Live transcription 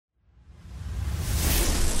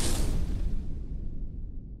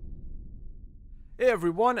Hey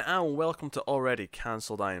everyone, and welcome to Already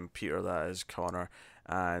Cancelled. I am Peter, that is Connor,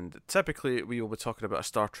 and typically we will be talking about a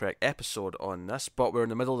Star Trek episode on this, but we're in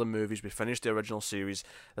the middle of the movies. We finished the original series.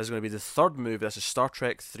 This is going to be the third movie. This is Star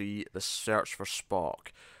Trek 3, The Search for Spock,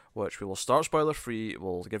 which we will start spoiler free.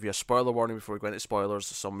 We'll give you a spoiler warning before we go into spoilers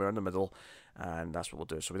somewhere in the middle, and that's what we'll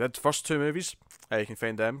do. So we did the first two movies. You can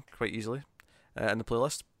find them quite easily in the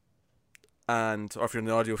playlist, and or if you're in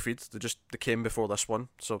the audio feed, they came before this one,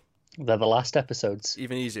 so they're the last episodes.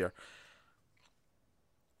 Even easier.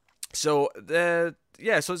 So, so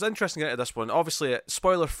it's interesting to get into this one. Obviously,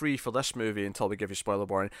 spoiler free for this movie until we give you spoiler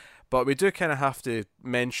warning, but we do kind of have to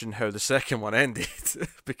mention how the second one ended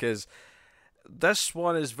because this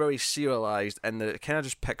one is very serialized and it kind of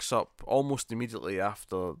just picks up almost immediately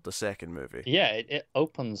after the second movie. Yeah, it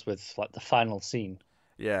opens with like the final scene.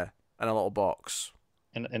 Yeah, in a little box.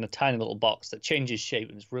 In a tiny little box that changes shape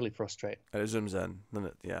and it's really frustrating. And it zooms in,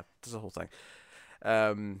 and does the whole thing.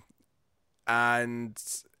 And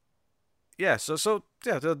yeah,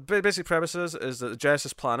 the basic premise is that the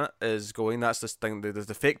Genesis planet is going. That's this thing,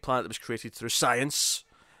 the fake planet that was created through science,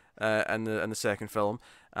 in the second film,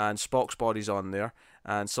 and Spock's body's on there,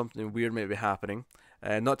 and something weird may be happening.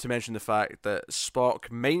 Not to mention the fact that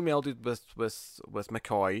Spock mind melded with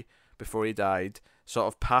McCoy before he died, sort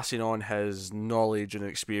of passing on his knowledge and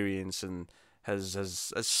experience and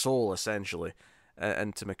his soul essentially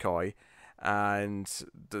into McCoy, and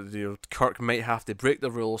Kirk might have to break the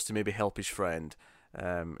rules to maybe help his friend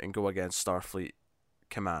and go against Starfleet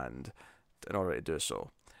Command in order to do so.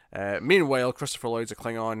 Meanwhile, Christopher Lloyd's a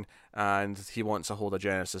Klingon and he wants a hold of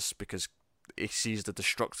Genesis because he sees the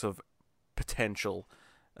destructive potential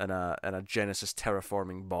in a Genesis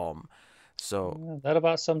terraforming bomb. So that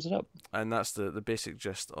about sums it up. And that's the basic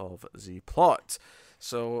gist of the plot.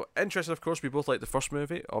 So, interesting, of course, we both like the first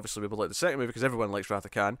movie. Obviously, we both like the second movie because everyone likes Wrath of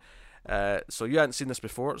Khan. So, you hadn't seen this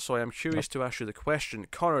before, so I am curious to ask you the question.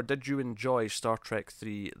 Connor, did you enjoy Star Trek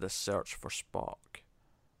 3, The Search for Spock?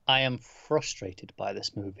 I am frustrated by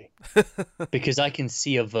this movie because I can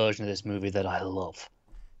see a version of this movie that I love.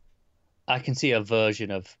 I can see a version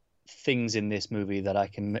of things in this movie that I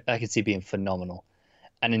can see being phenomenal.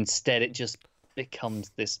 And instead it just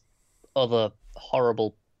becomes this other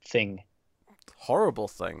horrible thing. Horrible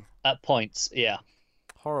thing? At points, yeah.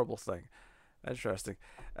 Horrible thing. Interesting.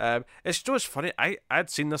 It's just funny.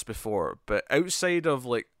 I'd seen this before, but outside of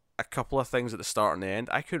like a couple of things at the start and the end,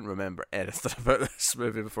 I couldn't remember anything about this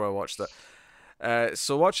movie before I watched it.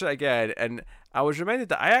 So watch it again, and I was reminded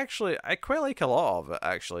that I quite like a lot of it,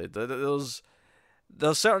 actually. There's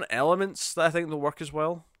certain elements that I think will work as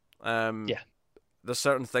well. Yeah. There's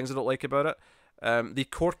certain things I don't like about it. The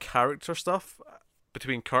core character stuff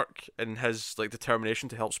between Kirk and his like determination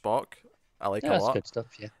to help Spock, I like a lot. That's good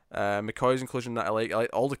stuff. Yeah. McCoy's inclusion that I like.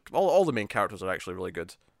 All the main characters are actually really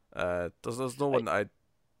good. There's no one that I.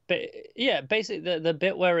 But yeah, basically the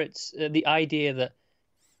bit where it's the idea that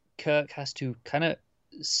Kirk has to kind of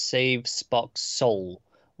save Spock's soul,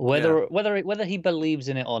 whether he believes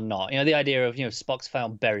in it or not. You know, the idea of Spock's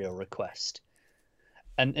found burial request.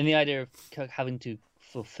 And the idea of Kirk having to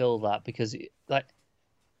fulfill that because, like,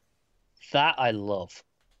 that I love.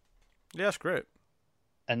 Yeah, it's great.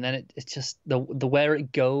 And then it's just the where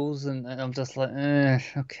it goes, and I'm just like,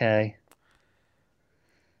 okay.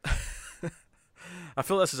 I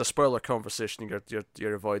feel this is a spoiler conversation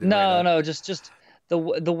you're avoiding. No, just the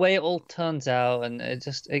way it all turns out, and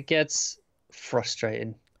it gets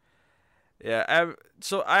frustrating. Yeah,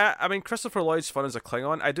 so I mean, Christopher Lloyd's fun as a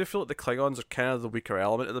Klingon. I do feel like the Klingons are kind of the weaker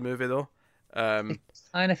element of the movie, though. It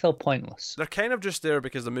kind of felt pointless. They're kind of just there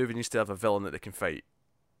because the movie needs to have a villain that they can fight.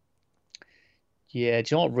 Yeah,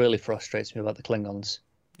 do you know what really frustrates me about the Klingons?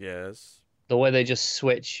 Yes. The way they just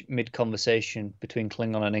switch mid-conversation between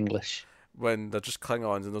Klingon and English. When they're just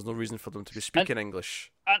Klingons and there's no reason for them to be speaking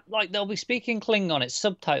English. Like, they'll be speaking Klingon, it's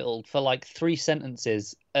subtitled for like 3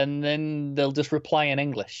 sentences, and then they'll just reply in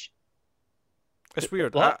English. It's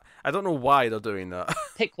weird. What? I don't know why they're doing that.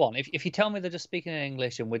 Pick one. If you tell me they're just speaking in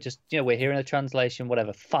English and we're just, we're hearing a translation,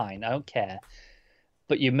 whatever, fine, I don't care.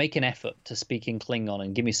 But you make an effort to speak in Klingon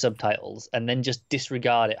and give me subtitles and then just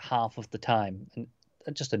disregard it half of the time. And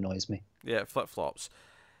that just annoys me. Yeah, flip-flops.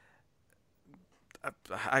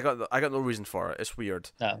 I got no reason for it. It's weird.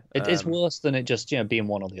 No, it's worse than it just, being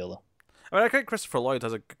one or the other. I mean, I think Christopher Lloyd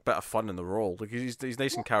has a bit of fun in the role. Like he's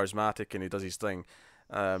nice and charismatic and he does his thing.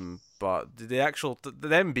 But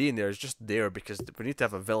them being there is just there because we need to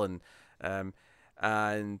have a villain.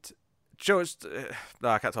 And Joe, no,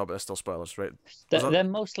 I can't talk about this. Still spoilers, right? They're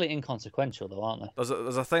mostly inconsequential, though, aren't they?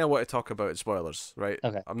 There's a thing I want to talk about in spoilers, right?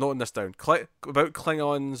 Okay. I'm noting this down. About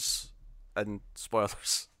Klingons and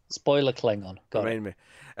spoilers. Spoiler Klingon. Got Remind me.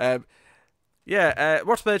 Yeah,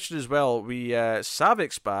 worth mentioning as well,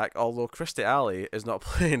 Savik's back, although Kirstie Alley is not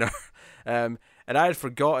playing her. And I had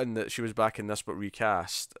forgotten that she was back in this but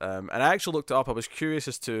recast. And I actually looked it up. I was curious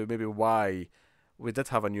as to maybe why we did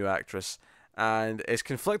have a new actress. And it's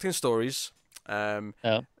conflicting stories.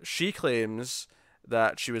 Oh. She claims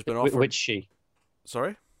that she was been offered... Which she?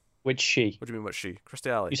 Sorry? Which she? What do you mean, which she?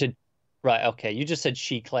 Kirstie Alley. You said... Right, okay. You just said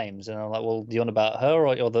she claims, and I'm like, well, do you want about her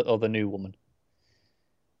or the new woman?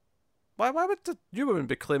 Why would the new woman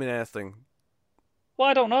be claiming anything? Well,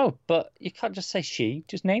 I don't know, but you can't just say she.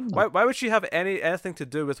 Just name them. Why would she have anything to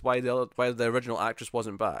do with why the original actress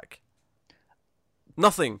wasn't back?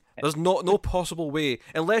 Nothing. There's no possible way,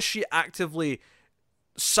 unless she actively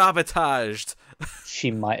sabotaged.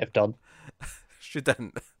 She might have done. She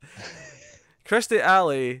didn't. Kirstie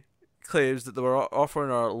Alley claims that they were offering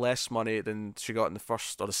her less money than she got in the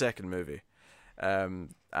first or the second movie,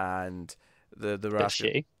 and the Bit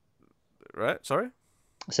shitty. Right? Sorry?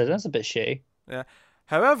 I said that's a bit shitty. Yeah.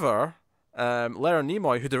 However, Leonard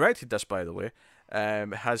Nimoy, who directed this, by the way,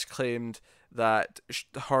 has claimed that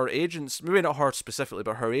her agents, maybe not her specifically,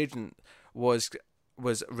 but her agent was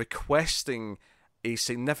requesting a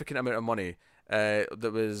significant amount of money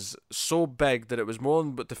that was so big that it was more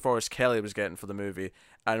than what DeForest Kelly was getting for the movie,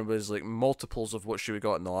 and was like multiples of what she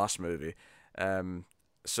got in the last movie.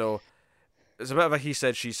 So it's a bit of a he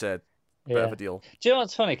said, she said, bit of a deal. Do you know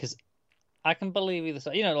what's funny? Because I can believe either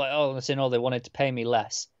side. You know, like, oh, they're saying, oh, they wanted to pay me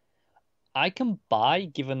less. I can buy,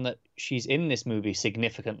 given that she's in this movie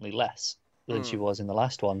significantly less than she was in the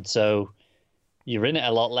last one. So you're in it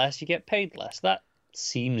a lot less, you get paid less. That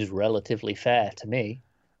seems relatively fair to me.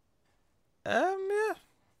 Yeah.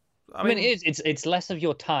 I mean, it's less of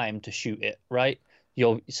your time to shoot it, right?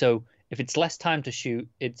 So if it's less time to shoot,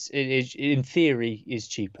 it in theory is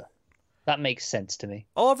cheaper. That makes sense to me.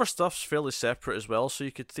 All of her stuff's fairly separate as well, so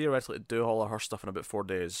you could theoretically do all of her stuff in about 4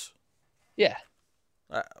 days. Yeah.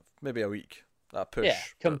 Maybe a week. That push. Yeah,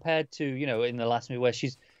 compared to, you know, in the last movie where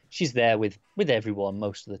she's there with everyone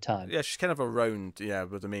most of the time. Yeah, she's kind of around,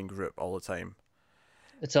 with the main group all the time.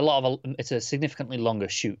 It's a significantly longer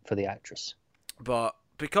shoot for the actress. But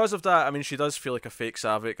because of that, I mean, she does feel like a fake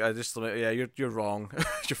Savick. I just, you're wrong.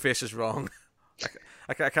 Your face is wrong.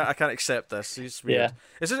 I can't accept this. It's weird.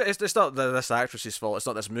 Yeah. It's not this actress's fault. It's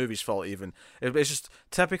not this movie's fault even. It's just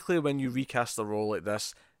typically when you recast a role like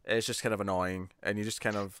this, it's just kind of annoying, and you just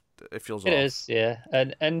kind of it feels off. It is, yeah.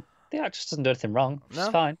 And the actress doesn't do anything wrong. She's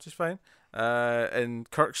fine. She's fine. And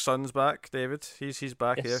Kirk's son's back, David. He's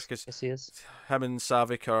back here because he is. Him and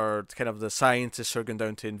Savick are kind of the scientists who are going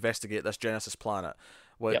down to investigate this Genesis planet.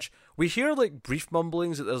 Which we hear like brief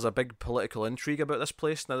mumblings that there's a big political intrigue about this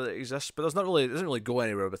place now that it exists, but it doesn't really go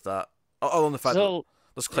anywhere with that. Other than the fact that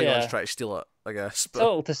there's Klingons trying to steal it, I guess. But... It's a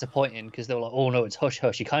little disappointing because they were like, "Oh no, it's hush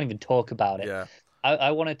hush. You can't even talk about it." Yeah.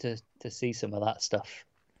 I wanted to see some of that stuff.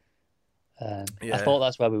 I thought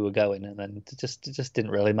that's where we were going, and then it just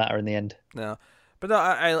didn't really matter in the end. No. But no,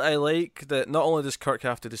 I like that not only does Kirk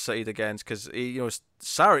have to decide against, because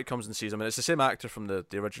Sarek comes and sees him, and it's the same actor from the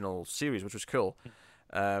original series, which was cool.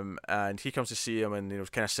 And he comes to see him, and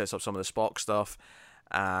kind of sets up some of the Spock stuff,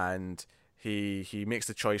 and he makes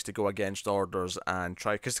the choice to go against orders and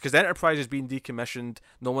try, because the Enterprise is being decommissioned,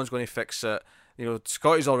 no one's going to fix it.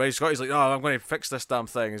 Scotty's like, no, I'm going to fix this damn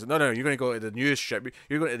thing. He's like, no, you're going to go to the newest ship.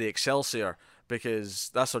 You're going to the Excelsior because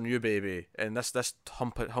that's our new baby, and this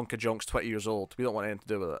hunk of junk's 20 years old. We don't want anything to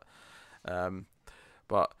do with it.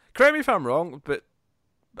 But correct me if I'm wrong, but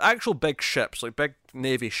actual big ships, like big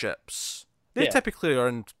Navy ships, they typically are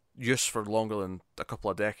in use for longer than a couple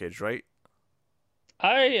of decades, right?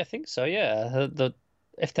 I think so, yeah.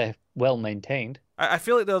 If they're well maintained. I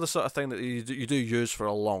feel like they're the sort of thing that you do use for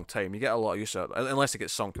a long time. You get a lot of use out of it, unless it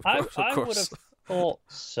gets sunk, of course. I would have thought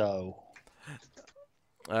so.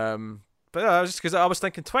 But yeah, just because I was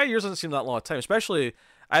thinking 20 years doesn't seem that long a time, especially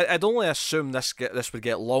I'd only assume this would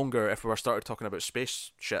get longer if we were started talking about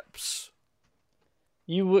spaceships.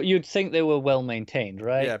 You'd think they were well maintained,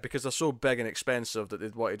 right? Yeah, because they're so big and expensive that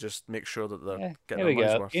they'd want to just make sure that they're getting their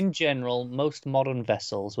money's worth. In general, most modern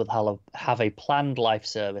vessels would have a planned life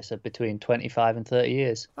service of between 25 and 30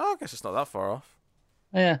 years. Oh, I guess it's not that far off.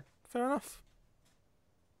 Yeah. Fair enough.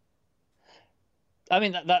 I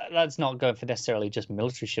mean, that's not going for necessarily just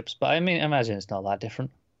military ships, but I mean, imagine it's not that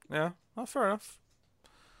different. Yeah, well, fair enough.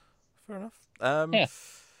 Yeah.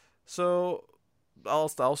 So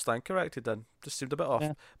I'll stand corrected then. Just seemed a bit off.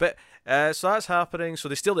 Yeah. But so that's happening. So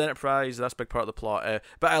they steal the Enterprise. That's a big part of the plot.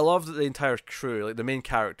 But I love that the entire crew, like the main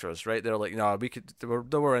characters, right? They're like, no,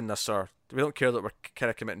 we're in this, sir. We don't care that we're kind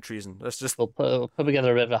of committing treason. Let's just we'll put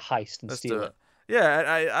together a bit of a heist and steal it.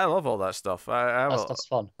 Yeah, I love all that stuff. That's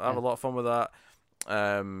fun. I have a lot of fun with that.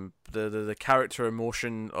 The character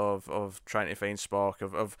emotion of trying to find Spock,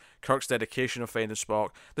 of Kirk's dedication of finding Spock.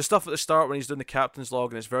 The stuff at the start when he's doing the captain's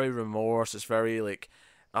log and it's very remorse. It's very like,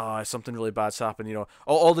 something really bad's happened. You know,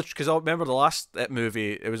 all the because I remember the last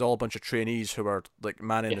movie, it was all a bunch of trainees who were like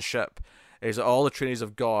manning the ship. It's like, all the trainees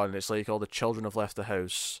have gone. It's like all the children have left the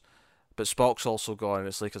house, but Spock's also gone.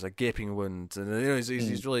 It's like there's a gaping wound, and you know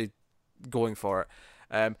he's really going for it.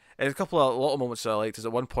 And a lot of moments that I liked is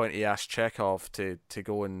at one point he asked Chekhov to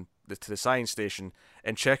go to the science station,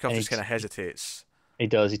 and Chekhov just kind of hesitates. He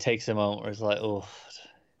does. He takes a moment where it's like, oh.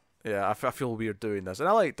 Yeah, I feel weird doing this, and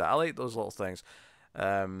I like that. I like those little things. Do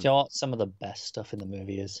you know what some of the best stuff in the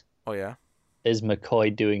movie is? Oh yeah, is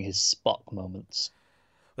McCoy doing his Spock moments.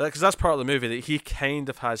 Because that's part of the movie, that he kind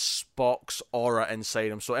of has Spock's aura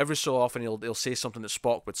inside him. So every so often he'll say something that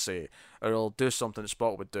Spock would say, or he'll do something that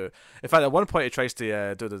Spock would do. In fact, at one point he tries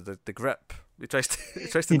to do the grip. He tries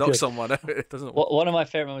to knock someone out. It doesn't work. One of my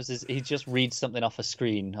favorite moments is he just reads something off a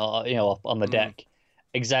screen, or up on the deck,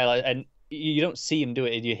 exactly, and you don't see him do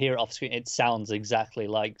it. You hear it off screen. It sounds exactly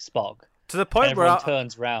like Spock. To the point where everyone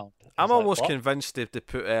turns round. I'm almost convinced they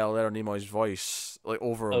put Leonard Nimoy's voice like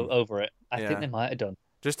over him. Over it. I think they might have done.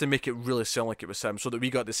 Just to make it really sound like it was him, so that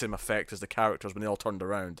we got the same effect as the characters when they all turned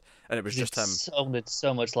around, and it was just him. It sounded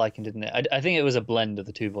so much like him, didn't it? I think it was a blend of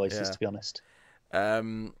the two voices, to be honest.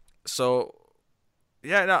 So,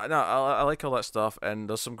 yeah, no, I like all that stuff, and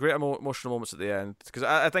there's some great emotional moments at the end, because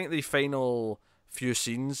I think the final few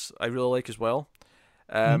scenes I really like as well.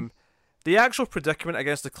 The actual predicament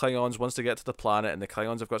against the Klingons once they get to the planet, and the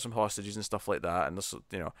Klingons have got some hostages and stuff like that, and this,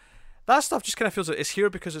 that stuff just kind of feels like it's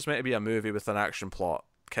here because it's meant to be a movie with an action plot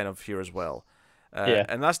kind of here as well.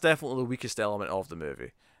 And that's definitely the weakest element of the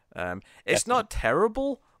movie. It's not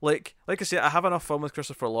terrible. Like I say, I have enough fun with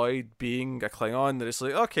Christopher Lloyd being a Klingon that it's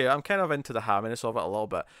like, okay, I'm kind of into the hamminess of it a little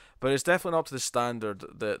bit, but it's definitely not up to the standard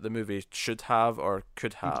that the movie should have or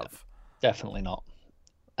could have. Definitely not.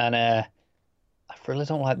 And I really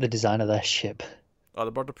don't like the design of their ship. Oh,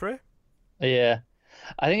 the Bird of Prey? Yeah.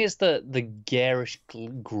 I think it's the garish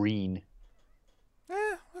green.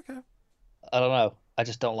 Yeah, okay. I don't know. I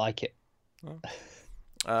just don't like it.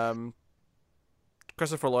 Oh.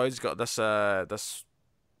 Christopher Lloyd's got this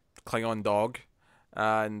Klingon dog,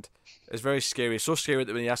 and it's very scary. So scary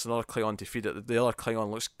that when he asks another Klingon to feed it, the other Klingon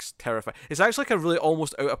looks terrified. It's actually like a really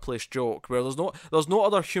almost out of place joke where there's no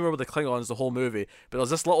other humor with the Klingons the whole movie, but there's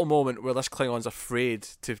this little moment where this Klingon's afraid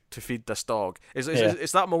to feed this dog.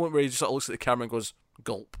 It's that moment where he just sort of looks at the camera and goes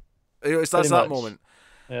gulp. That's that moment.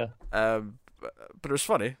 Yeah. But it was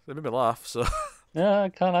funny. It made me laugh. So. Yeah, I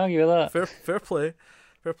can't argue with that. Fair play.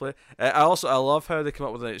 Fair play. I love how they come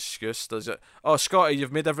up with an excuse. There's Scotty,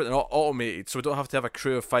 you've made everything automated, so we don't have to have a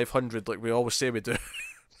crew of 500 like we always say we do.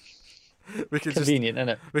 Convenient, isn't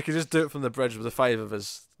it? We can just do it from the bridge with the 5 of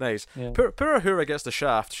us. Nice. Yeah. Poor Uhura gets the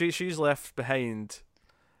shaft. She's left behind.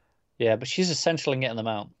 Yeah, but she's essential in getting them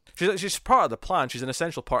out. She's part of the plan. She's an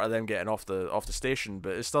essential part of them getting off the station,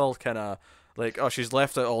 but it's still kind of like, she's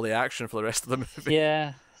left out all the action for the rest of the movie.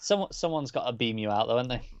 Yeah, someone's got to beam you out, though, haven't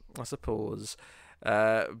they? I suppose.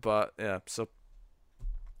 But yeah, so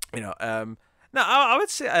no, I would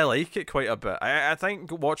say I like it quite a bit. I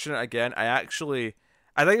think watching it again, I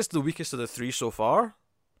think it's the weakest of the 3 so far.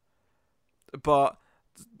 But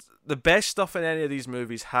the best stuff in any of these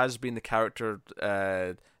movies has been the character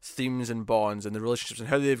themes and bonds and the relationships and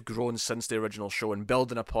how they've grown since the original show and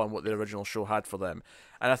building upon what the original show had for them.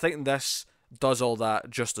 And I think this does all that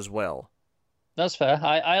just as well. That's fair.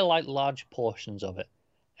 I like large portions of it.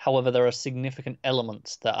 However, there are significant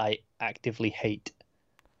elements that I actively hate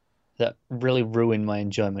that really ruin my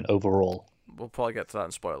enjoyment overall. We'll probably get to that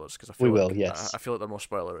in spoilers because yes. I feel like they're more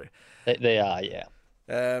spoilery. They are, yeah.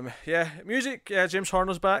 Music. Yeah, James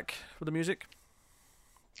Horner's back with the music.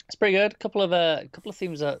 It's pretty good. Couple of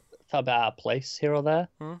themes that felt a bit out of place here or there.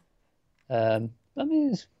 I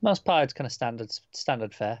mean, most part it's kind of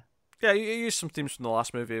standard fare. Yeah, you used some themes from the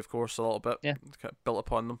last movie, of course, a little bit. Yeah, kind of built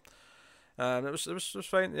upon them. It was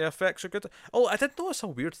fine. The effects are good. Oh, I did notice a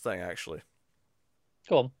weird thing actually.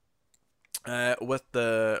 Go on. With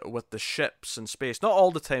the ships in space, not all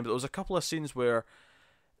the time, but there was a couple of scenes where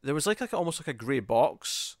there was like almost like a grey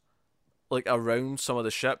box, like around some of the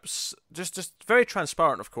ships, just very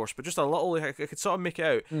transparent, of course, but just a little. Like, I could sort of make it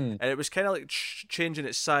out, and it was kind of like changing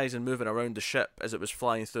its size and moving around the ship as it was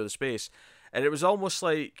flying through the space, and it was almost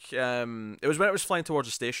like it was when it was flying towards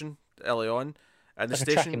the station early on. And the like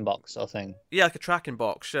station, a tracking box or thing. Yeah, like a tracking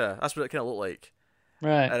box. Yeah, that's what it kind of looked like.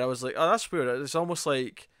 Right. And I was like, oh, that's weird. It's almost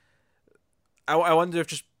like I wonder if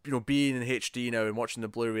just being in HD now and watching the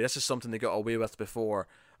Blu-ray, this is something they got away with before,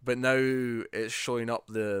 but now it's showing up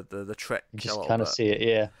the trick You a just little kind of bit. see it,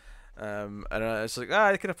 yeah. And it's like,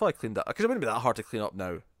 I could have probably cleaned that, because it wouldn't be that hard to clean up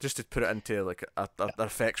now, just to put it into like an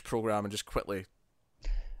effects program and just quickly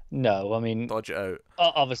No, I mean, dodge it out.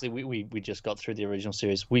 obviously we just got through the original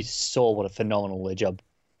series. We saw what a phenomenal job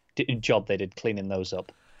they did cleaning those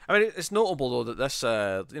up. I mean, it's notable though that this,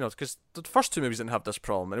 because the first two movies didn't have this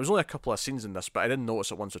problem, and it was only a couple of scenes in this, but I didn't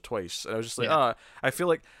notice it once or twice, and I was just like, I feel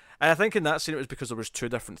like, and I think in that scene it was because there was two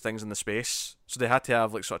different things in the space, so they had to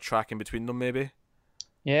have like sort of tracking between them, maybe.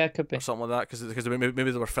 Yeah, it could be. Or something like that, because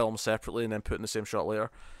maybe they were filmed separately and then put in the same shot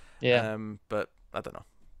later. Yeah. But I don't know.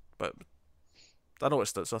 But I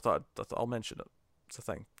noticed it, so I thought I'll mention it. It's a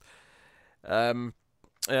thing.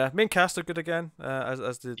 Yeah, main cast are good again,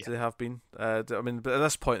 as they have been. I mean, but at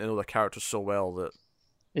this point, they know the characters so well that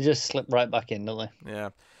they just slip right back in, don't they?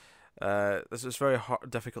 Yeah. It's very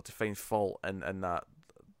difficult to find fault in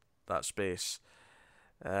that space.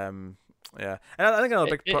 Yeah, and I think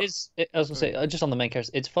another big. I was gonna say, just on the main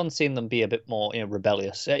characters, it's fun seeing them be a bit more,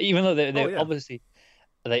 rebellious. Even though they obviously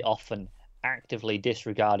they often actively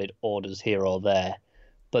disregarded orders here or there,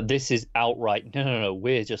 but this is outright no,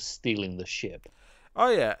 we're just stealing the ship. Oh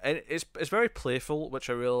yeah, and it's very playful, which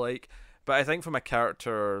I really like. But I think from a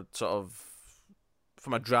character sort of,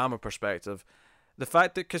 from a drama perspective, the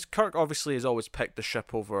fact that, because Kirk obviously has always picked the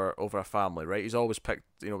ship over a family, right? He's always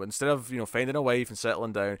picked, instead of finding a wife and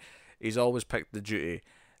settling down, he's always picked the duty.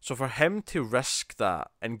 So for him to risk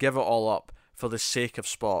that and give it all up for the sake of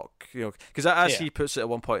Spock, because as he puts it at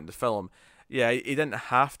one point in the film, yeah, he didn't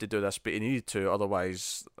have to do this, but he needed to.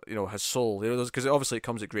 Otherwise, his soul, because obviously it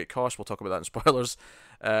comes at great cost. We'll talk about that in spoilers.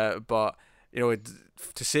 But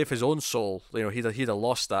to save his own soul, he'd have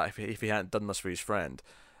lost that if he hadn't done this for his friend.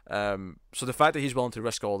 So the fact that he's willing to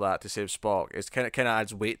risk all that to save Spock is kind of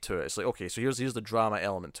adds weight to it. It's like, okay, so here's the drama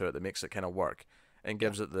element to it that makes it kind of work and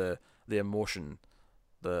gives it the emotion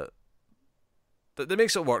that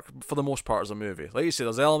makes it work for the most part as a movie. Like you say,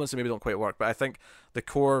 there's elements that maybe don't quite work, but I think the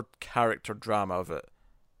core character drama of it.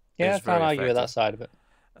 Yeah, I can't argue with that side of it.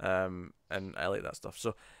 And I like that stuff.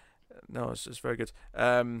 So no, it's very good.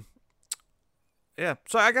 Yeah,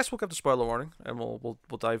 so I guess we'll give the spoiler warning, and we'll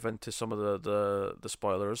dive into some of the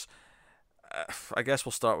spoilers. I guess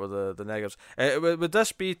we'll start with the negatives. Would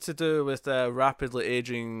this be to do with rapidly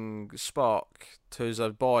aging Spock, who's a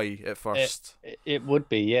boy at first? It would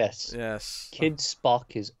be, yes. Yes. Kid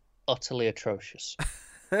Spock is utterly atrocious.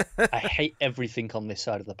 I hate everything on this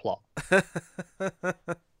side of the plot.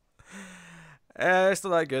 It's not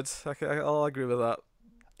that good. I'll agree with that.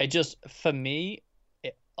 It just, for me,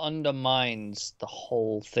 it undermines the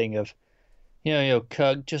whole thing of,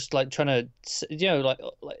 Kirk just like trying to, like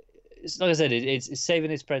I said, it's saving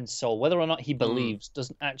his friend's soul. Whether or not he believes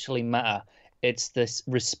doesn't actually matter. It's this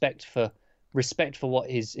respect for what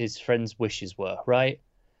his friend's wishes were, right?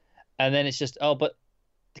 And then it's just, but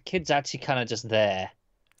the kid's actually kind of just there.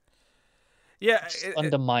 Yeah, it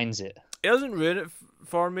undermines it. It doesn't ruin it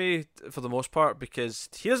for me for the most part, because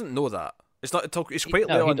he doesn't know that. It's not. It's quite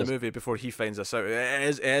late on in the movie before he finds this out.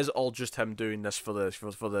 It is all just him doing this for the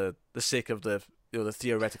sake of the the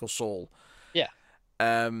theoretical soul. Yeah.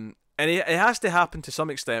 And it has to happen to some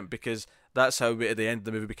extent, because that's how at the end of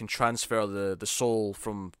the movie we can transfer the soul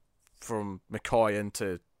from McCoy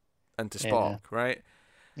into Spock, right?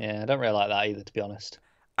 Yeah, I don't really like that either, to be honest.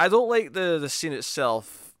 I don't like the scene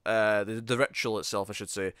itself, the ritual itself, I should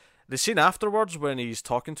say. The scene afterwards when he's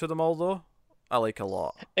talking to them all, though, I like a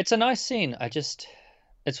lot. It's a nice scene. It's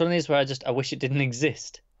one of these where I wish it didn't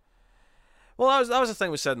exist. Well, that was the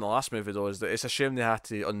thing we said in the last movie, though, is that it's a shame they had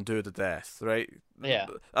to undo the death, right? Yeah.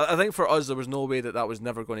 I think for us, there was no way that was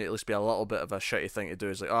never going to at least be a little bit of a shitty thing to do.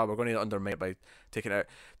 It's like, we're going to undermine it by taking it out.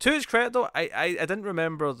 To his credit, though, I didn't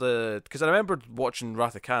remember because I remembered watching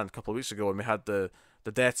Wrath of Khan a couple of weeks ago, and we had the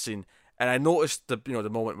death scene, and I noticed the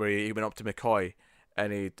moment where he went up to McCoy,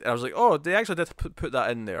 and I was like, oh, they actually did put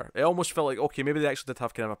that in there. It almost felt like, okay, maybe they actually did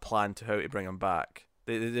have kind of a plan to how to bring him back.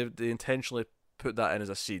 They intentionally put that in as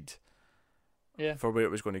a seed. Yeah. For where it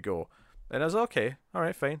was going to go. And I was okay,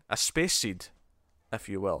 alright, fine. A space seed, if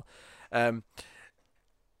you will.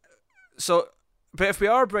 So, but if we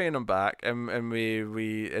are bringing them back, and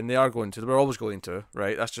they are going to, we're always going to,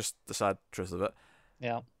 right? That's just the sad truth of it.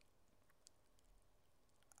 Yeah.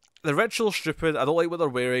 The ritual's stupid. I don't like what they're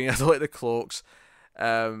wearing. I don't like the cloaks.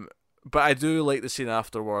 But I do like the scene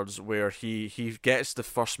afterwards where he gets the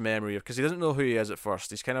first memory of, because he doesn't know who he is at first.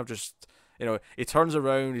 He's kind of just, he turns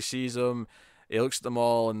around, he sees them. He looks at them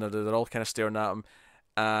all, and they're all kind of staring at him,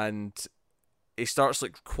 and he starts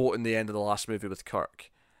like quoting the end of the last movie with Kirk,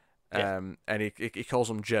 And he calls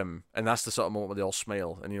him Jim, and that's the sort of moment where they all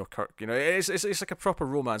smile, and Kirk, it's like a proper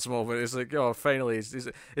romance moment. It's like, finally,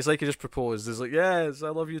 it's like he just proposed. It's like, yes, I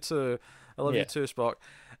love you too, you too, Spock.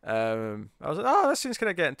 I was like, oh, this scene's kind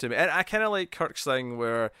of getting to me, and I kind of like Kirk's thing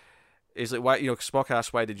where he's like, why, Spock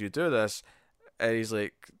asks, why did you do this, and he's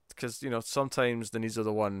like, because sometimes the needs of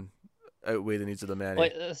the one outweigh the needs of the many.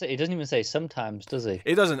 Wait, he doesn't even say sometimes, does he?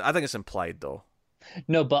 He doesn't. I think it's implied though.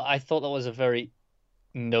 No, but I thought that was a very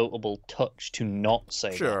notable touch to not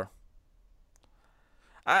say sure.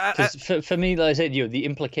 Because for me, like I said, the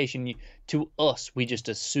implication to us, we just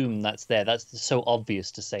assume that's there. That's so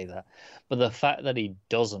obvious to say that, but the fact that he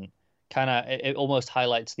doesn't, kind of, it almost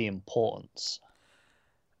highlights the importance.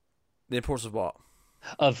 The importance of what?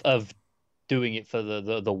 Of doing it for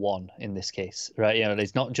the one in this case, right?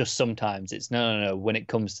 It's not just sometimes. It's no. When it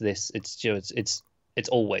comes to this, it's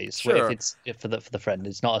always. Sure. If it's for the friend,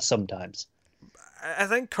 it's not a sometimes. I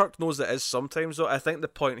think Kirk knows it is sometimes, though. I think the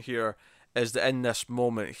point here is that in this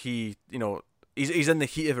moment, he's in the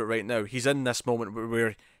heat of it right now. He's in this moment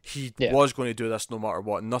where he was going to do this no matter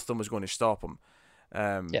what. Nothing was going to stop him.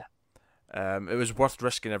 It was worth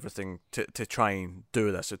risking everything to try and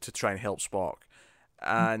do this, to try and help Spock.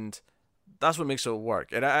 And that's what makes it work.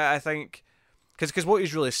 And I think, because what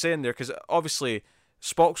he's really saying there, because obviously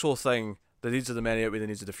Spock's whole thing, the needs of the many outweigh the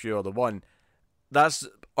needs of the few or the one, that's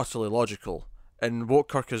utterly logical. And what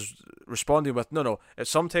Kirk is responding with, no, it's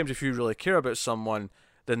sometimes if you really care about someone,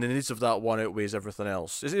 then the needs of that one outweighs everything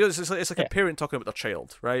else. It's like a parent talking about their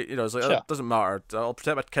child, right? It's like, it doesn't matter. I'll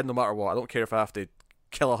protect my kid no matter what. I don't care if I have to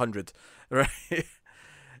kill 100, right?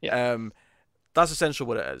 That's essentially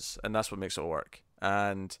what it is, and that's what makes it work.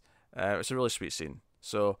 And it's a really sweet scene.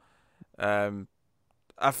 So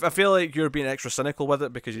I feel like you're being extra cynical with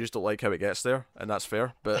it because you just don't like how it gets there, and that's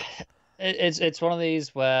fair. But it's one of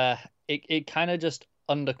these where it kind of just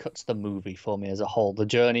undercuts the movie for me as a whole. The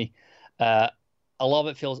journey, a lot of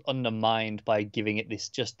it feels undermined by giving it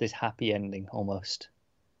this happy ending almost.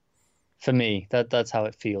 For me, that's how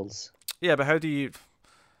it feels. Yeah, but how do you?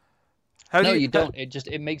 You don't.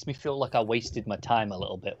 It makes me feel like I wasted my time a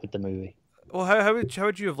little bit with the movie. Well, how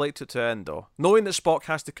would you have liked it to end though? Knowing that Spock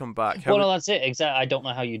has to come back. That's it. Exactly. I don't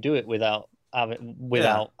know how you do it without having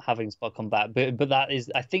Spock come back. But that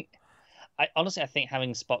is, I think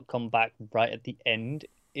having Spock come back right at the end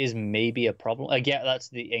is maybe a problem. I get that's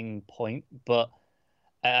the end point, but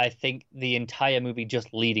I think the entire movie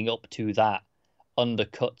just leading up to that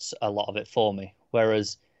undercuts a lot of it for me.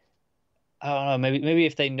 Whereas, I don't know, maybe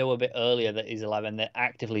if they know a bit earlier that he's alive and they're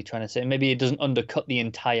actively trying to say, maybe it doesn't undercut the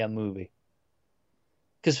entire movie.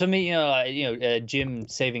 Because for me, Jim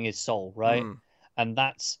saving his soul, right? And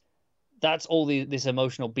that's all this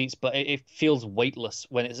emotional beats, but it feels weightless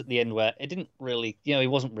when it's at the end where it didn't really, he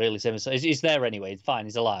wasn't really saving his soul. He's there anyway. It's fine.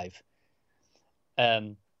 He's alive.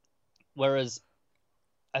 Whereas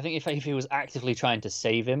I think if he was actively trying to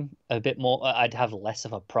save him a bit more, I'd have less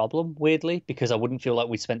of a problem, weirdly, because I wouldn't feel like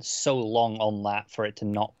we spent so long on that for it to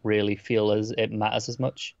not really feel as it matters as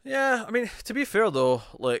much. Yeah, I mean, to be fair though,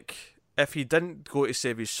 like, if he didn't go to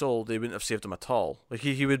save his soul, they wouldn't have saved him at all. Like,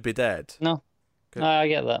 he would be dead. No, I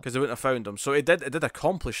get that. Because they wouldn't have found him. So it did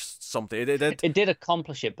accomplish something. It did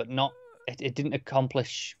accomplish it, but not. It didn't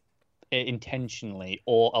accomplish it intentionally,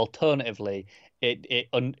 or alternatively,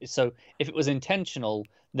 so if it was intentional,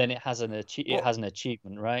 then it has an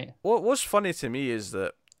achievement, right? What's funny to me is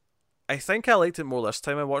that I think I liked it more this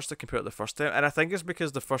time I watched it compared to the first time, and I think it's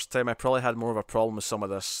because the first time I probably had more of a problem with some of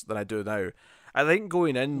this than I do now. I think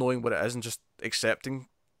going in knowing what it is and just accepting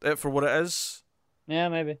it for what it is,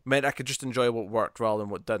 maybe meant I could just enjoy what worked rather than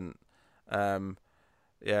what didn't.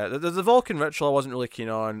 The Vulcan ritual I wasn't really keen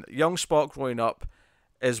on. Young Spock growing up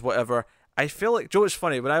is whatever. I feel like, Joe, it's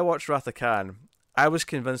funny, when I watched Wrath of Khan, I was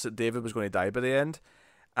convinced that David was going to die by the end,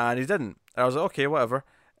 and he didn't. I was like, okay, whatever.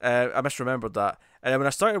 I misremembered that. And then when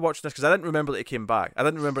I started watching this, because I didn't remember that he came back, I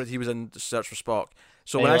didn't remember that he was in Search for Spock.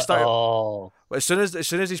 So when I started, as soon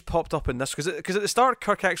as he's popped up in this, because at the start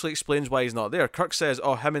Kirk actually explains why he's not there. Kirk says,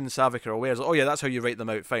 "Oh, him and Saavik are away." I was like, "Oh yeah, that's how you write them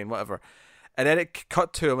out. Fine, whatever." And then it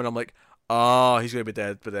cut to him, and I'm like, "Oh, he's going to be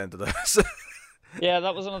dead by the end of this." Yeah,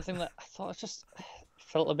 that was another thing that I thought just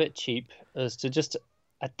felt a bit cheap. As to just,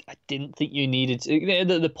 I didn't think you needed to.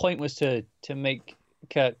 The point was to make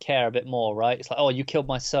Kirk care a bit more, right? It's like, "Oh, you killed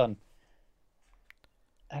my son,"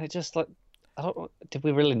 and it just like, did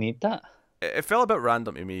we really need that? It felt a bit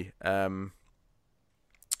random to me.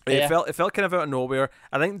 It felt kind of out of nowhere.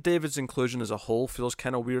 I think David's inclusion as a whole feels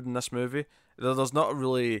kind of weird in this movie. There's not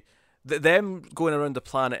really them going around the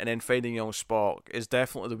planet and then finding young Spock is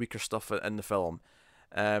definitely the weaker stuff in the film.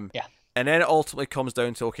 And then it ultimately comes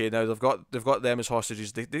down to, okay, now they've got them as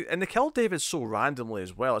hostages. And they kill David so randomly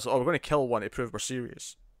as well. It's like, oh, we're going to kill one to prove we're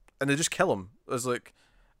serious, and they just kill him. It's like,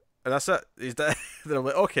 and that's it. He's dead. Then I'm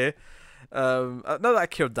like, okay. Not that I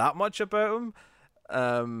cared that much about him.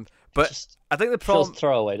 But Just I think the problem feels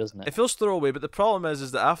throwaway, doesn't it? it feels throwaway. But the problem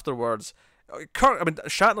is that afterwards,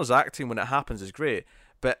 Shatner's acting when it happens is great,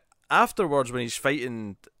 but afterwards when he's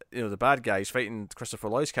fighting, the bad guy, he's fighting Christopher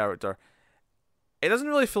Lloyd's character. It doesn't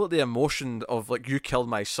really feel like the emotion of like you killed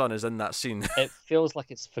my son is in that scene. It feels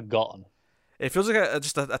like it's forgotten. It feels like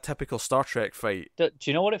just a typical Star Trek fight. Do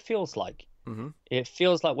you know what it feels like? Mm-hmm. It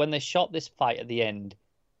feels like when they shot this fight at the end,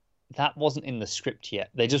 that wasn't in the script yet.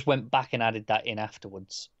 They just went back and added that in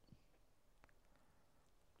afterwards.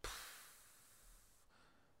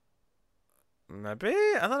 Maybe,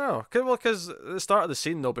 I don't know. Because at the start of the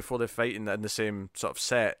scene though, before they fight in the same sort of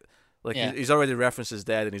set, like he's already referenced his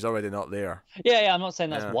dead and he's already not there. Yeah. I'm not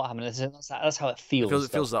saying that's what happened. That's how it feels.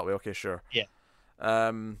 It feels that way. Okay, sure. Yeah.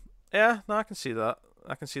 Yeah. No, I can see that.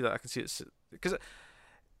 I can see it because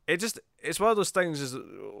it's one of those things. Is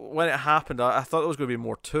when it happened, I thought there was going to be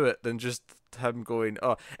more to it than just him going.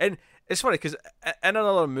 Oh, and it's funny because in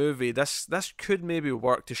another movie, this could maybe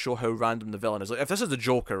work to show how random the villain is. Like if this is the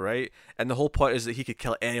Joker, right, and the whole point is that he could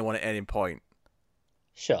kill anyone at any point.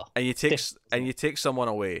 Sure. And you take someone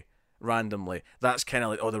away randomly. That's kind of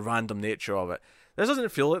like the random nature of it. This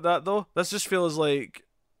doesn't feel like that though. This just feels like,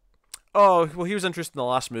 oh well, he was interested in the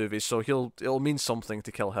last movie, so it'll mean something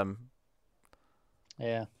to kill him.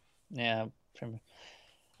 Yeah.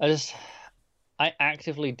 I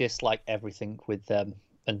actively dislike everything with them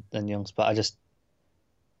and Youngs, but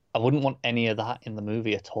I wouldn't want any of that in the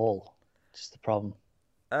movie at all. Just the problem.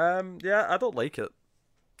 Yeah, I don't like it.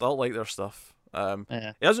 I don't like their stuff.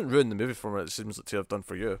 It hasn't ruined the movie for me. It seems to have done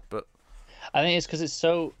for you, but I think it's because it's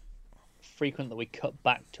so frequent that we cut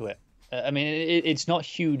back to it. I mean, it's not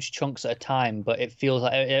huge chunks at a time, but it feels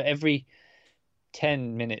like every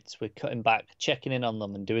 10 minutes we're cutting back, checking in on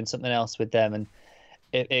them, and doing something else with them, and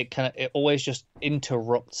it always just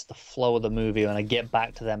interrupts the flow of the movie. When I get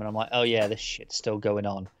back to them, and I'm like, oh yeah, this shit's still going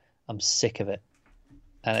on. I'm sick of it,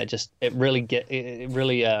 and it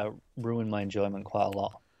really ruined my enjoyment quite a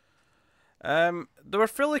lot. They were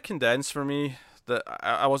fairly condensed for me. That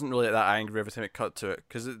I wasn't really that angry every time it cut to it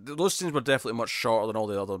because those scenes were definitely much shorter than all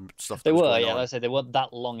the other stuff. They were, like I said, they weren't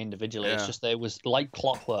that long individually. Yeah. It's just it was like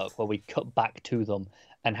clockwork where we cut back to them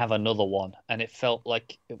and have another one, and it felt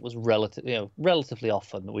like it was relatively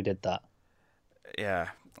often that we did that. Yeah.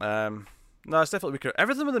 No, it's definitely weaker.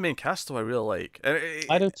 Everything with the main cast though I really like.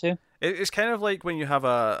 I do too. It's kind of like when you have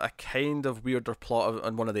a kind of weirder plot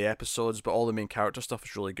on one of the episodes, but all the main character stuff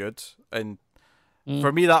is really good. And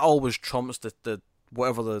for me, that always trumps the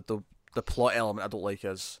whatever the plot element I don't like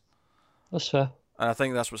is. That's fair. And I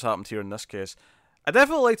think that's what's happened here in this case. I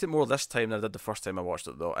definitely liked it more this time than I did the first time I watched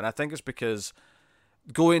it though, and I think it's because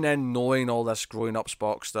going in knowing all this growing up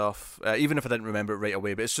Spock stuff, even if I didn't remember it right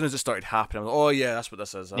away, but as soon as it started happening, I was like, oh yeah, that's what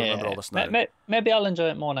this is. I remember all this now. Maybe I'll enjoy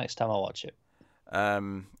it more next time I watch it.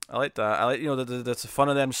 I like that. I like the fun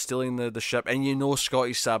of them stealing the ship, and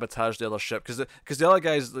Scotty sabotaged the other ship because the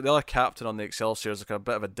other captain on the Excelsior is like a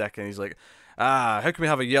bit of a dick, and he's like, how can we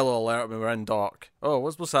have a yellow alert when we're in dock? Oh,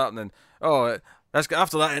 what's happening? Oh,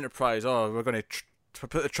 after that Enterprise. Oh, we're going to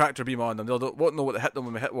put the tractor beam on them. They won't know what hit them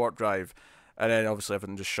when we hit warp drive, and then obviously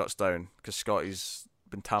everything just shuts down because Scotty's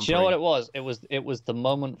been tampering. Do you know what it was? It was the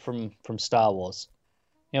moment from Star Wars.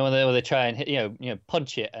 When they try and hit,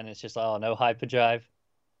 punch it, and it's just like, oh no, hyperdrive.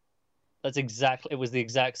 It was the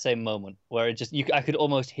exact same moment where I could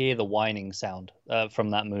almost hear the whining sound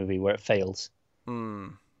from that movie where it fails.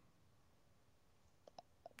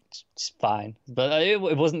 It's fine, but it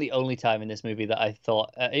wasn't the only time in this movie that I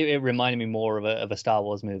thought it reminded me more of a Star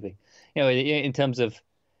Wars movie. In terms of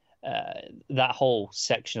that whole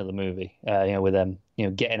section of the movie, with them,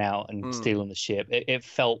 getting out and stealing the ship, it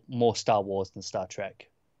felt more Star Wars than Star Trek.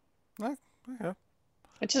 Okay.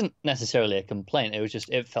 It isn't necessarily a complaint.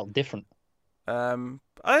 It felt different.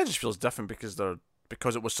 I just feels different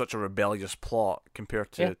because it was such a rebellious plot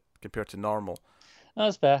compared to normal.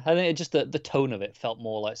 That's fair. I think the tone of it felt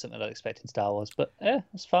more like something I'd expect in Star Wars, but yeah,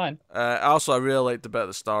 it's fine. I really liked the bit at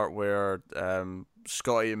the start where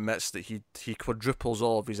Scotty admits that he quadruples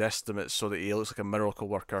all of his estimates so that he looks like a miracle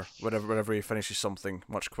worker whenever he finishes something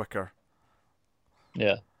much quicker.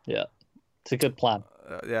 Yeah, it's a good plan.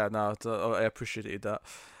 I appreciated that.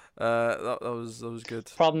 That was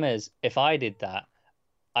good. Problem is, if I did that,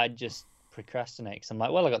 I'd just procrastinate because I'm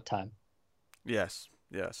like, well, I got time. Yes.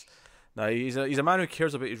 Now he's a man who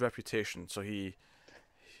cares about his reputation, so he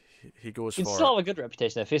he goes He'd for still it. have a good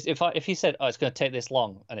reputation. If he said, "Oh, it's going to take this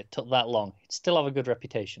long," and it took that long, he'd still have a good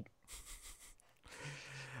reputation.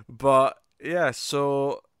 But yeah,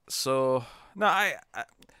 so no,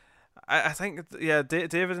 I think yeah,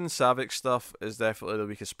 David and Savik's stuff is definitely the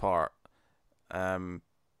weakest part. Um,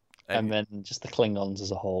 And and then just the Klingons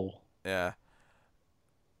as a whole. yeah,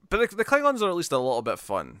 but the Klingons are at least a little bit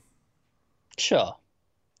fun. Sure,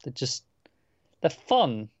 they're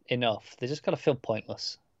fun enough. They just kind of feel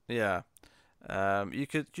pointless. Yeah, you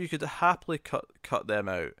could happily cut them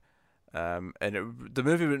out, and the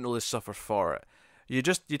movie wouldn't really suffer for it.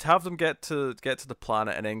 You'd have them get to the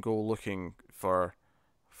planet and then go looking for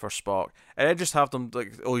Spock, and then just have them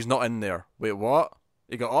like, oh, he's not in there. Wait, what?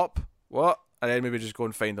 He got up? What? And then maybe just go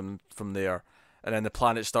and find him from there. And then the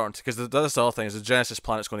planet's starting to, because that's the other thing is the Genesis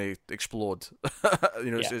planet's going to explode.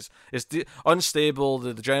 Yeah. It's unstable.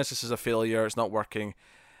 The Genesis is a failure. It's not working.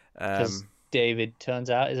 Because David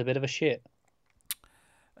turns out is a bit of a shit.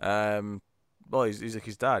 Well, he's like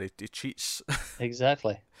his dad. He cheats.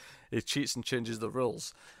 Exactly. He cheats and changes the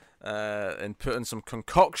rules, and putting some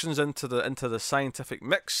concoctions into the scientific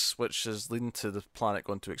mix, which is leading to the planet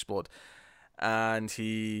going to explode. And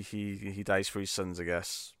he dies for his sins, I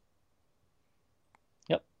guess.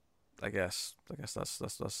 Yep. I guess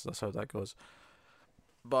that's how that goes.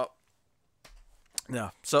 But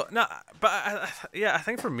yeah, so no, but I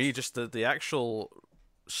think for me, just the actual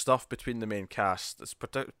stuff between the main cast, it's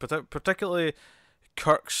particularly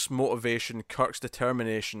Kirk's motivation, Kirk's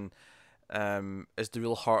determination, is the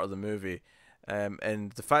real heart of the movie,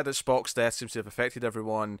 and the fact that Spock's death seems to have affected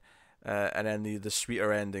everyone, and then the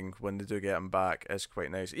sweeter ending when they do get him back is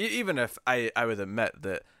quite nice. Even if I would admit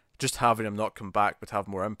that just having him not come back would have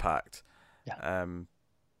more impact. Yeah.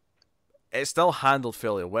 It's still handled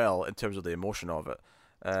fairly well in terms of the emotion of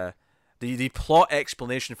it. The plot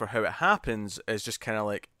explanation for how it happens is just kind of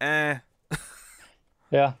like, eh.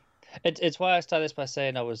 Yeah. It's why I started this by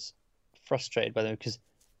saying I was frustrated by them, because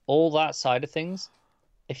all that side of things,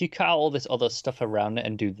 if you cut out all this other stuff around it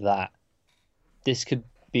and do that, this could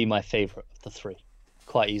be my favorite of the three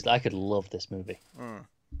quite easily. I could love this movie.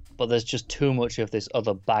 But there's just too much of this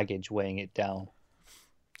other baggage weighing it down.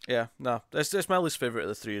 Yeah, no, it's my least favorite of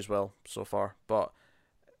the three as well so far, but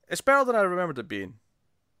it's better than I remembered it being.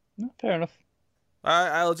 No, fair enough.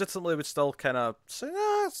 I legitimately would still kind of say, nah,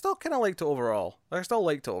 I still kind of liked it overall. I still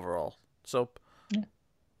liked it overall. So,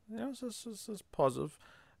 yeah, it's positive.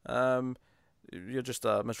 You're just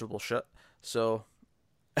a miserable shit. So,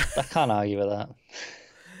 I can't argue with that.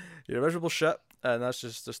 You're a miserable shit, and that's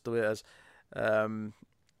just the way it is.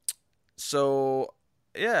 So,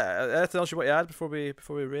 yeah, anything else you want to add before we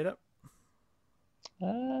rate it?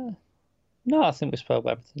 No, I think we spoke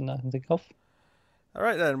about everything I can think of. All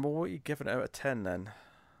right then. Well, what are you giving it out of 10 then?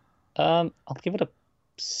 I'll give it a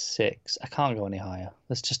 6. I can't go any higher.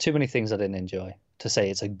 There's just too many things I didn't enjoy to say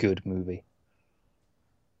it's a good movie.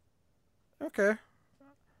 Okay.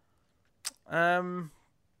 So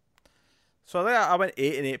I think I went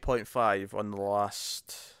 8 and 8.5 on the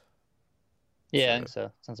last. Yeah, I think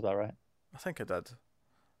so. Sounds about right. I think I did.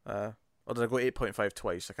 Or did I go 8.5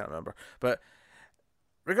 twice? I can't remember. But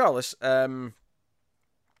regardless, I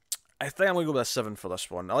think I'm going to go with a 7 for this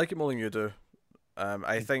one. I like it more than you do.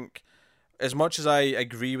 I think, as much as I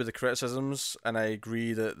agree with the criticisms, and I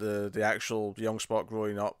agree that the actual young Spock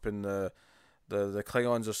growing up in the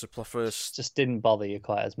Klingons are superfluous. Just didn't bother you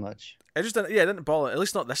quite as much. It just didn't. Yeah, it didn't bother. At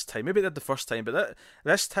least not this time. Maybe it did the first time, but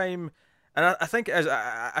this time, and I think as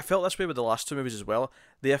I felt this way with the last two movies as well.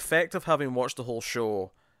 The effect of having watched the whole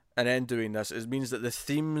show and then doing this means that the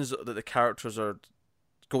themes that the characters are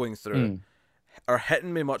going through are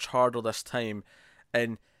hitting me much harder this time,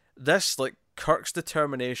 and this, like, Kirk's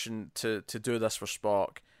determination to do this for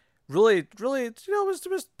Spock really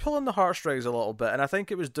was pulling the heartstrings a little bit, and I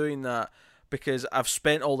think it was doing that because I've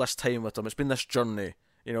spent all this time with him. It's been this journey,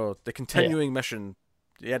 the continuing mission,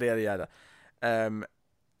 yada yada yada, and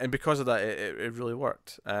because of that, it really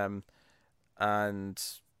worked, and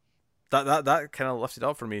that kind of lifted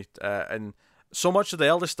up for me, and so much of the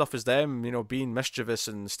eldest stuff is them, being mischievous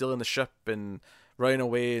and stealing the ship and running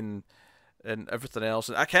away and everything else.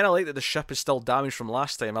 And I kind of like that the ship is still damaged from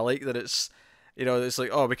last time. I like that it's, it's like,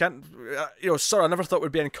 oh, we can't, sir, I never thought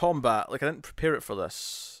we'd be in combat. Like, I didn't prepare it for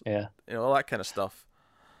this. Yeah. All that kind of stuff.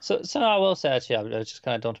 So no, I will say, actually, it just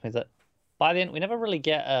kind of dawned on me that by the end, we never really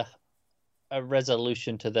get a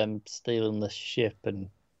resolution to them stealing the ship, and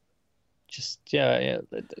just,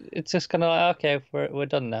 it's just kind of like, okay, we're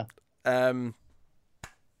done now.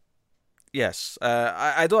 Yes,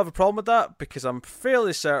 I don't have a problem with that because I'm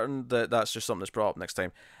fairly certain that that's just something that's brought up next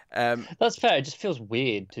time. That's fair. It just feels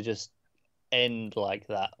weird to just end like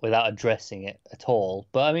that without addressing it at all.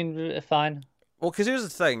 But I mean, fine. Well, because here's the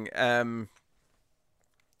thing.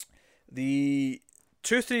 The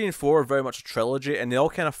 2, 3, and 4 are very much a trilogy, and they all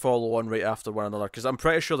kind of follow on right after one another. Because I'm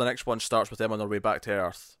pretty sure the next one starts with them on their way back to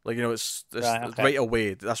Earth. Like, you know, it's Right, okay. right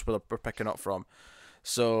away. That's where we're picking up from.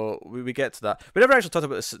 So we get to that. We never actually talked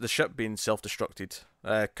about the ship being self-destructed.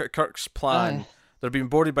 Kirk's plan. They're being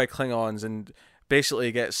boarded by Klingons, and basically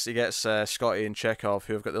he gets Scotty and Chekhov,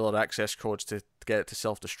 who have got the little access codes to get it to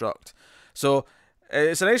self-destruct. So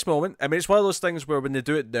it's a nice moment. I mean, it's one of those things where when they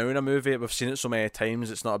do it now in a movie, we've seen it so many times,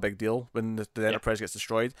 it's not a big deal when the Enterprise gets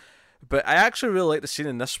destroyed. But I actually really like the scene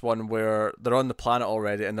in this one where they're on the planet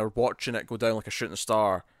already and they're watching it go down like a shooting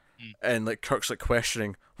star, and like Kirk's like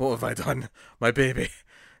questioning, "What have I done, my baby?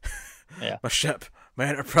 My ship, my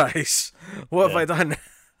Enterprise? What have I done?"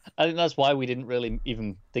 I think that's why we didn't really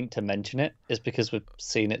even think to mention it, is because we've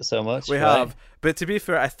seen it so much. We have, but to be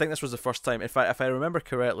fair, I think this was the first time. If I remember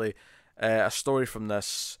correctly, a story from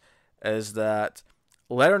this is that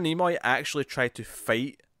Leonard Nimoy actually tried to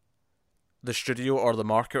fight the studio or the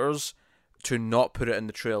marketers to not put it in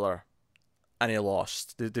the trailer, and he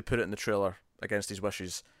lost. They put it in the trailer against his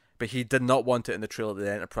wishes, but he did not want it in the trailer that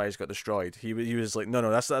the Enterprise got destroyed. He was like, no,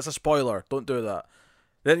 that's a spoiler. Don't do that.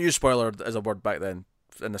 They didn't use spoiler as a word back then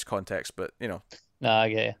in this context, but you know. No, I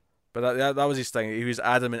get you. But that was his thing. He was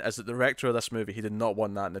adamant as the director of this movie. He did not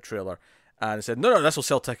want that in the trailer, and he said, no, this will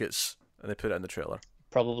sell tickets, and they put it in the trailer.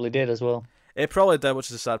 Probably did as well. It probably did, which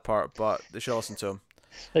is the sad part, but they should listen to him.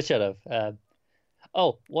 They should have.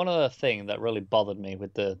 One other thing that really bothered me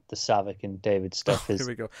with the Savick and David stuff is... Here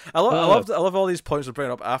we go. I love all these points we're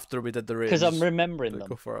bringing up after we did the ratings. Because I'm remembering them.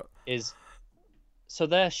 Go for it. So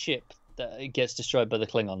their ship that gets destroyed by the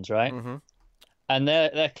Klingons, right? Mm-hmm. And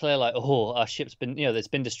they're clear like, oh, our ship's been, it's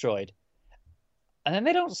been destroyed. And then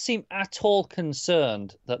they don't seem at all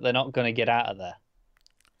concerned that they're not going to get out of there.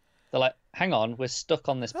 They're like, hang on, we're stuck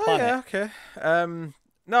on this planet. Yeah, okay.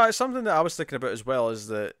 No, it's something that I was thinking about as well, is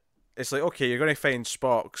that it's like, okay, you're going to find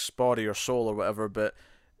Spock's body or soul or whatever, but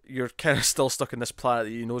you're kind of still stuck in this planet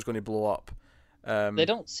that you know is going to blow up. They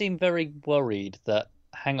don't seem very worried that,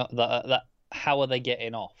 hang on, that how are they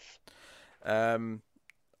getting off?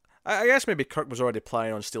 I guess maybe Kirk was already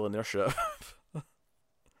planning on stealing their ship.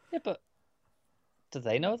 Yeah, but do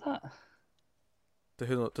they know that?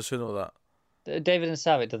 Does who know that? David and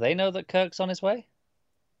Savick, do they know that Kirk's on his way?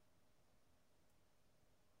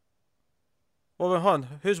 Well, hold on.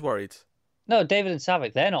 Who's worried? No, David and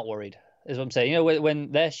Savick, they're not worried, is what I'm saying.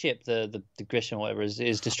 when their ship, the Grisham or whatever,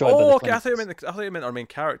 is destroyed by the okay. Klingons. I thought you meant our main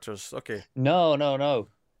characters. Okay. No.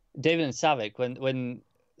 David and Savick, when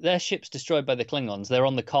their ship's destroyed by the Klingons, they're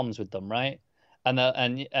on the comms with them, right? And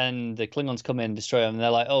the Klingons come in, destroy them, and they're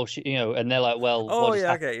like, oh, and they're like, well, what just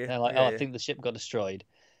happened? I get you. They're like, I think the ship got destroyed.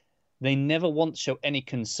 They never once show any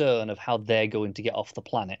concern of how they're going to get off the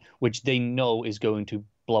planet, which they know is going to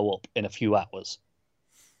blow up in a few hours.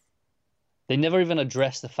 They never even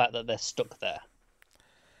address the fact that they're stuck there.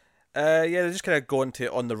 Yeah, they just kind of go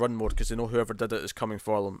into on the run mode because they know whoever did it is coming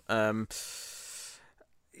for them.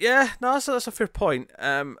 Yeah, no, that's a fair point.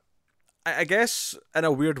 I guess in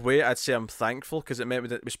a weird way, I'd say I'm thankful because it meant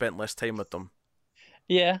that we spent less time with them.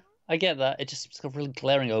 Yeah, I get that. It's a really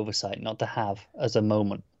glaring oversight not to have as a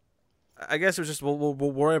moment. I guess it was just we'll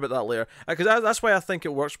worry about that later because that's why I think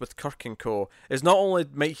it works with Kirk and Co. Is not only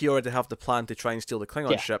might he already have the plan to try and steal the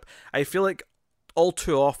Klingon ship, I feel like all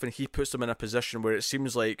too often he puts them in a position where it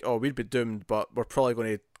seems like, oh, we'd be doomed, but we're probably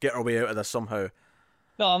going to get our way out of this somehow.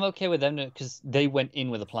 No, I'm okay with them because they went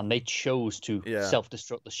in with a plan. They chose to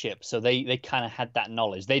self-destruct the ship, so they kind of had that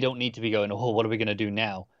knowledge. They don't need to be going, oh, what are we going to do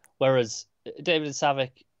now? Whereas David and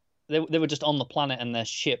Savick, they were just on the planet and their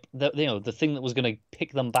ship, the thing that was going to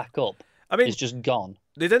pick them back up, is just gone.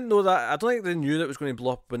 They didn't know that. I don't think they knew that it was going to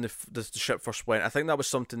blow up when the ship first went. I think that was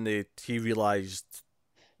something he realised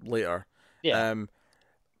later. Yeah.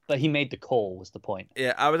 But he made the call, was the point.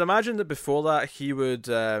 Yeah, I would imagine that before that he would,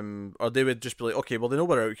 or they would just be like, okay, well they know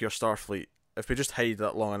we're out here, Starfleet. If we just hide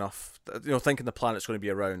that long enough, thinking the planet's going to be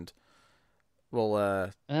around,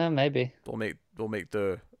 we'll maybe we'll make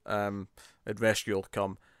do. And rescue will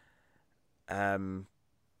come.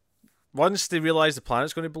 Once they realise the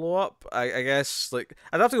planet's going to blow up, I guess, like,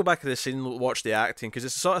 I'd have to go back to the scene and watch the acting, because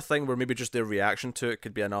it's the sort of thing where maybe just their reaction to it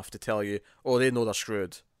could be enough to tell you, oh, they know they're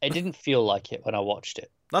screwed. It didn't feel like it when I watched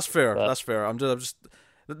it. That's fair. That's fair. I'm just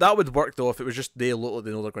that would work though if it was just they look like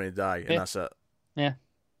they know they're going to die and that's it. Yeah.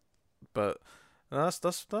 But that's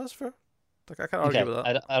fair. Like, I can't argue with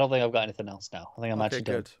that. I don't think I've got anything else now. I think I'm actually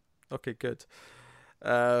good. done. Okay, good.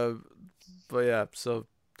 But yeah, so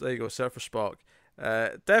there you go. Search for Spock.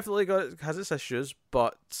 Definitely has its issues,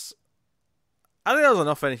 but I think there's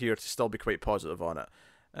enough in here to still be quite positive on it.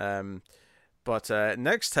 But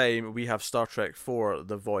next time we have Star Trek IV: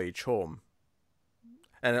 The Voyage Home.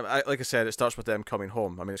 And like I said, it starts with them coming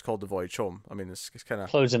home. I mean, it's called The Voyage Home. I mean, it's kind of...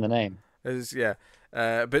 Closing the name. Yeah.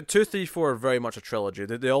 But 2, 3, 4 are very much a trilogy.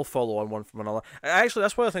 They all follow on one from another. Actually,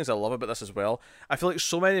 that's one of the things I love about this as well. I feel like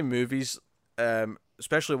so many movies,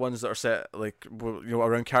 especially ones that are set like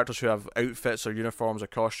around characters who have outfits or uniforms or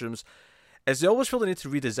costumes, is they always feel the need to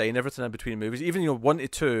redesign everything in between movies. Even 1 to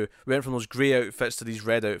 2 went from those grey outfits to these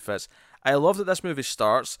red outfits. I love that this movie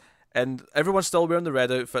starts and everyone's still wearing the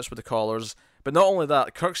red outfits with the collars. But not only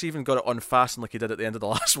that, Kirk's even got it unfastened like he did at the end of the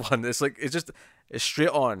last one. It's like it's straight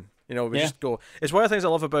on. We just go. It's one of the things I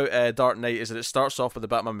love about Dark Knight is that it starts off with the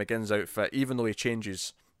Batman Begins outfit, even though he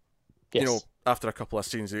changes. Yes. After a couple of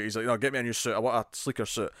scenes, he's like, get me a new suit. I want a sleeker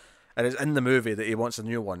suit. And it's in the movie that he wants a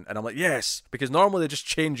new one, and I'm like, yes, because normally they just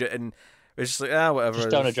change it, and it's just like whatever.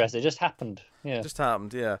 Just don't address it. It just happened. Yeah. It just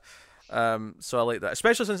happened. Yeah. So I like that,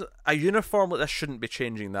 especially since a uniform like this shouldn't be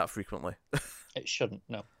changing that frequently. It shouldn't.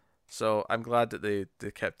 No. So I'm glad that they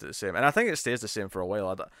kept it the same, and I think it stays the same for a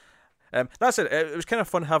while. That's it. It was kind of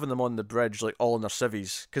fun having them on the bridge, like all in their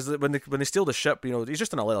civvies, because when they steal the ship, he's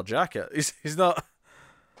just in a leather jacket. He's not.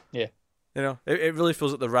 Yeah. It really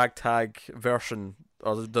feels like the ragtag version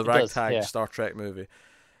or the ragtag Star Trek movie.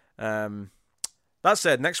 That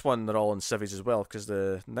said, next one they're all in civvies as well, because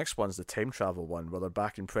the next one's the time travel one where they're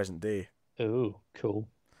back in present day. Oh, cool.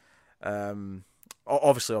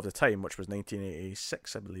 Obviously of the time, which was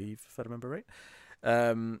 1986, I believe, if I remember right.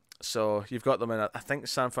 So you've got them in, I think,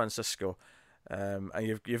 San Francisco, and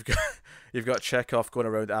you've got Chekhov going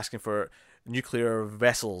around asking for nuclear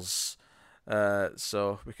vessels.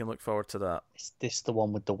 So we can look forward to that. Is this the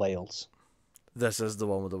one with the whales? This is the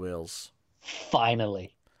one with the whales.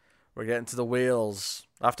 Finally. We're getting to the whales.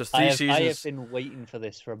 After 3 seasons. I have been waiting for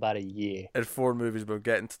this for about a year. In 4 movies, we're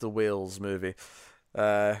getting to the whales movie.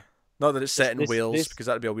 Not that it's set in Wales, because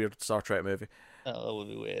that'd be a weird Star Trek movie. Oh, that would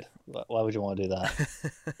be weird. Why would you want to do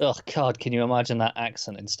that? Oh, God, can you imagine that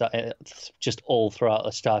accent just all throughout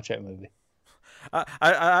a Star Trek movie?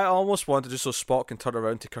 I almost wanted just so Spock can turn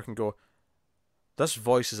around to Kirk and go, this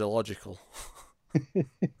voice is illogical.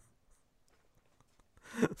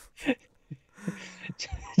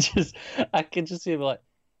 I can just see him like,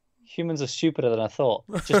 humans are stupider than I thought,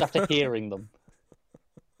 just after hearing them.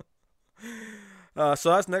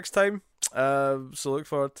 So that's next time. So look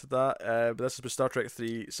forward to that. But this has been Star Trek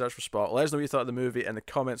 3 Search for Spock. Let us know what you thought of the movie in the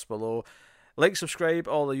comments below. Like, subscribe,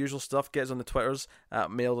 all the usual stuff. Get us on the Twitters at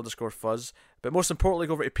mail_fuzz. But most importantly,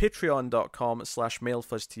 go over to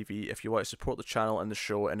patreon.com/mailfuzztv if you want to support the channel and the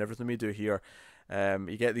show and everything we do here.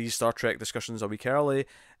 You get these Star Trek discussions a week early,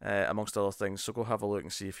 amongst other things, so go have a look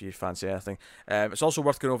and see if you fancy anything. It's also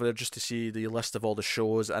worth going over there just to see the list of all the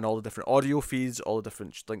shows and all the different audio feeds, all the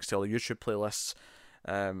different links to all the YouTube playlists,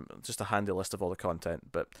 just a handy list of all the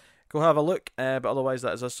content. But go have a look, but otherwise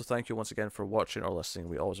that is us, so thank you once again for watching or listening.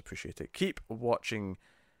 We always appreciate it. Keep watching.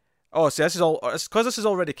 Oh, see, this is all, because this is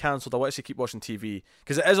already cancelled, I want to say keep watching TV,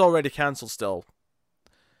 because it is already cancelled still,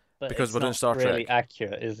 but because we're doing Star Trek. It's not really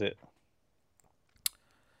accurate, is it?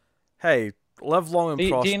 Hey, live long and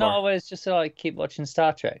prosper. Do you not always just keep watching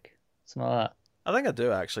Star Trek? Something like that. I think I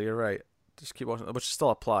do, actually. You're right. Just keep watching, which still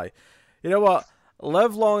apply. You know what?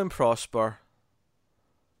 Live long and prosper.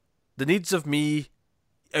 The needs of me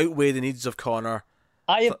outweigh the needs of Connor.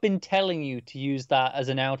 I have been telling you to use that as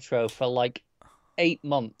an outro for 8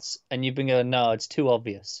 months, and you've been going, no, it's too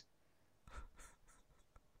obvious.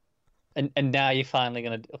 And now you're finally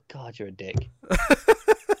going to... Oh, God, you're a dick.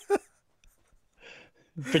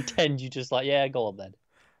 Pretend you just yeah, go on then.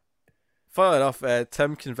 Funnily enough,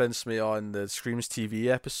 Tim convinced me on the Screams TV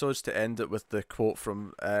episodes to end it with the quote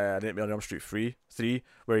from Nightmare on Elm Street 3,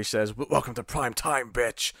 where he says, "Welcome to prime time,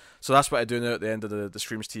 bitch." So that's what I do now at the end of the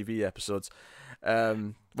Screams TV episodes,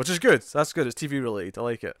 which is good. That's good. It's TV related. I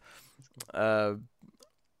like it. But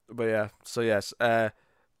yeah, so yes.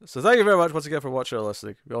 So thank you very much once again for watching or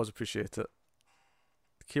listening. We always appreciate it.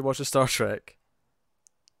 Keep watching Star Trek.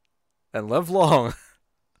 And live long.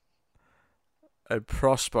 And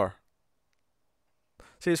prosper.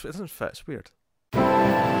 See, it doesn't fit. It's weird.